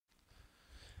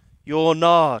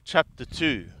Jonah chapter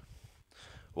 2.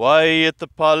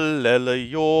 ويتبلل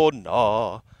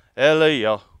يونا إلى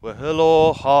يهوه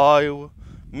Elohai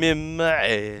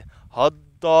ممعي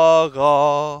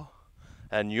هداغا.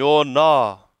 And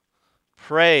Jonah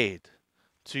prayed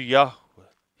to Yahweh,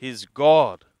 his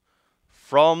God,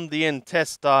 from the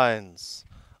intestines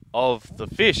of the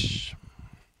fish.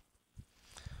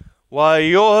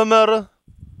 Wayomer,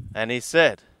 and he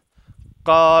said,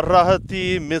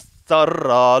 Qarahati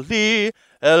mitharali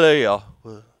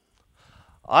Yahweh.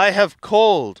 I have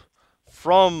called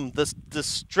from this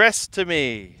distress to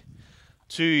me,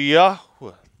 to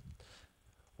Yahweh.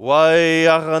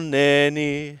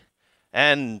 Wayaghaneni,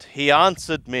 and he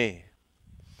answered me.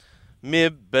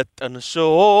 Mibet and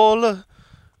Sheol,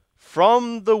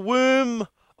 from the womb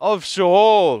of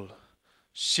Sheol,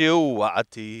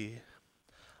 Shiwati.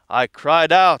 I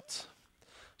cried out,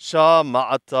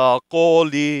 Shama'ata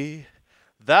qoli,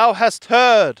 thou hast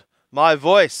heard my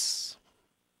voice.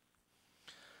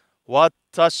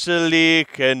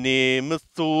 Watashlikeni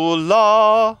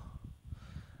mithula,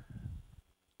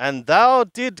 and thou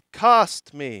didst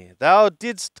cast me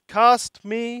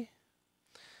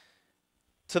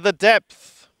to the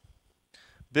depth,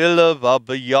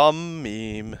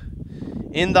 Bilababayamim,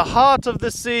 in the heart of the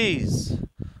seas,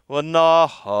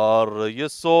 Wanahar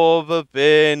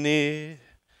Yasovabeni,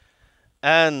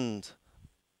 and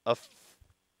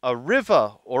a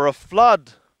river or a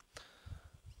flood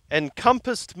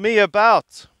encompassed me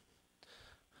about.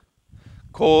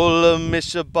 Kol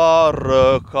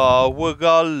mishabaraka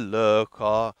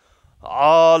wagalaka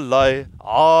alai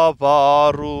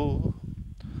avaru.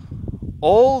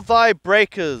 All thy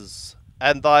breakers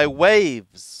and thy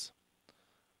waves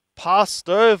passed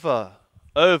over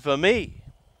me.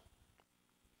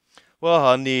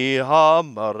 Wahani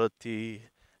hamarati,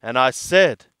 and I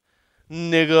said,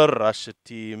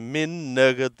 Nigarashati min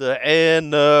nagad.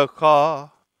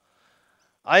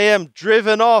 I am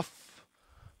driven off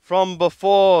from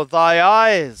before thy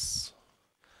eyes.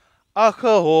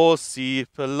 Akahosi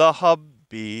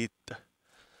lahabit.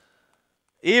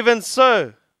 Even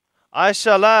so, I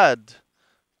shall add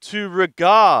to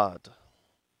regard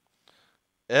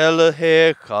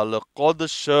Eleheka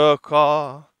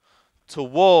lekodesheka,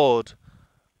 toward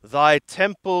thy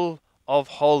temple of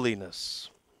holiness.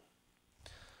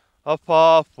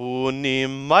 Apafuni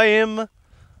mayim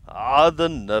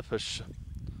adanefesh.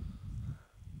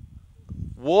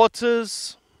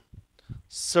 Waters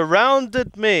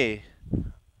surrounded me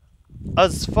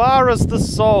as far as the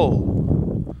soul.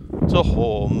 To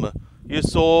whom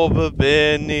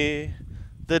Yisovabeni,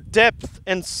 the depth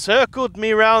encircled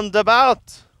me round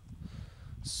about.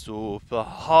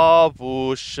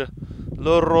 Supahavush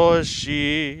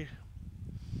l'roshi.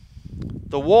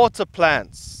 The water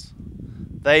plants,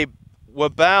 they were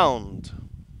bound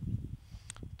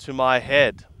to my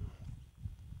head.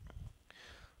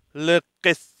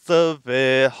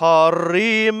 Liqithave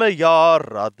harim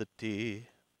yaradati.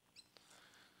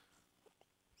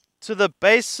 To the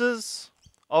bases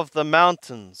of the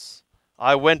mountains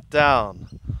I went down.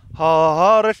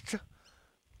 Harish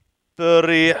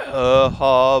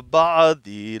bariha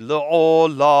ba'di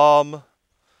l'olam.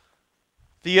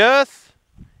 The earth,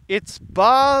 its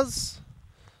bars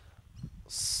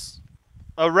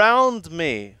around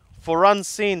me for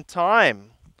unseen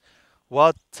time.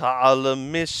 وَتَعَلَ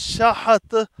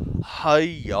مِشَّحَةَ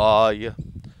حَيَّايَ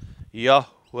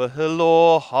Yahweh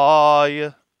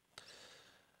Elohai.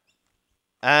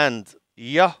 And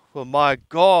Yahweh my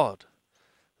God,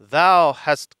 thou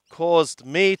hast caused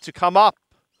me to come up.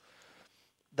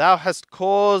 Thou hast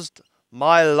caused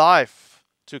my life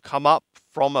to come up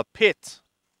from a pit.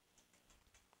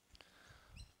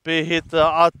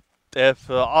 Bihita atef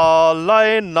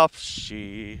alay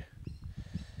nafshi.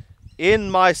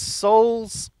 In my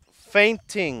soul's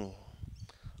fainting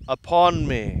upon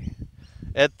me,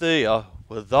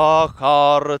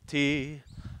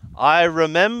 I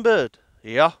remembered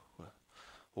Yahweh,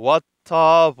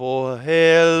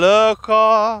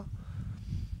 Wattavoheleka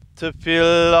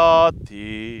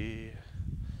tefillati,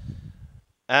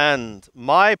 and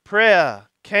my prayer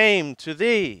came to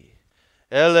thee,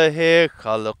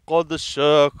 Eleheka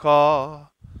lekodesheka,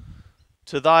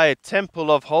 to thy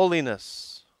temple of holiness.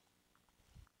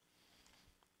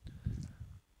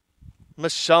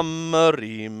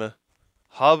 Mashamarim,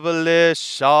 Havale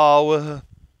Shawah,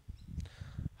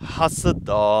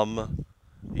 Hasadam,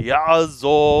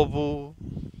 Ya'azovu.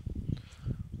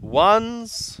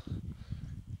 Ones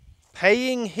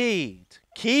paying heed,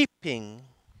 keeping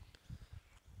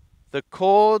the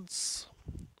cords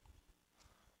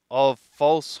of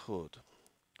falsehood,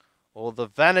 or the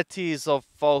vanities of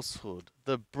falsehood,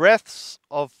 the breaths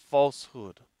of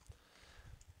falsehood.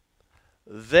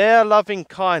 Their loving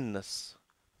kindness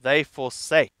they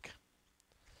forsake.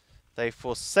 They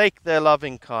forsake their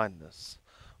loving kindness.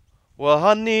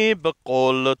 وهني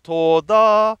بقول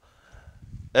تودا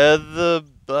إذ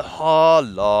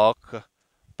بحالك.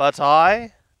 But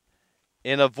I,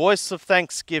 in a voice of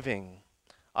thanksgiving,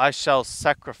 I shall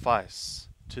sacrifice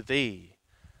to thee.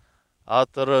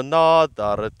 Atrana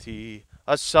darati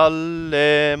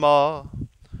ashalema.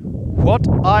 What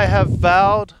I have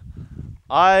vowed,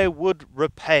 I would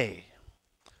repay.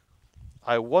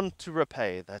 I want to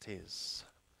repay, that is.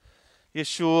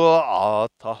 Yeshua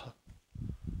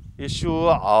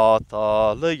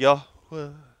ata le Yahweh.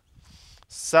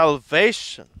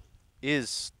 Salvation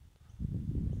is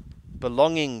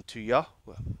belonging to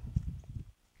Yahweh.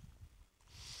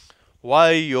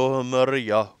 Vayomer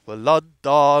Yahweh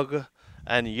ladag,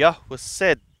 and Yahweh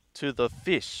said to the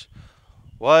fish,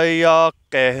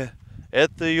 Vayakeh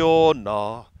et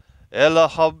Jonah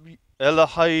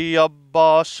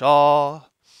elahayabasha,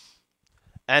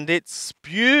 and it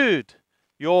spewed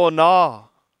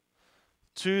Jonah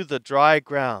to the dry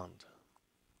ground.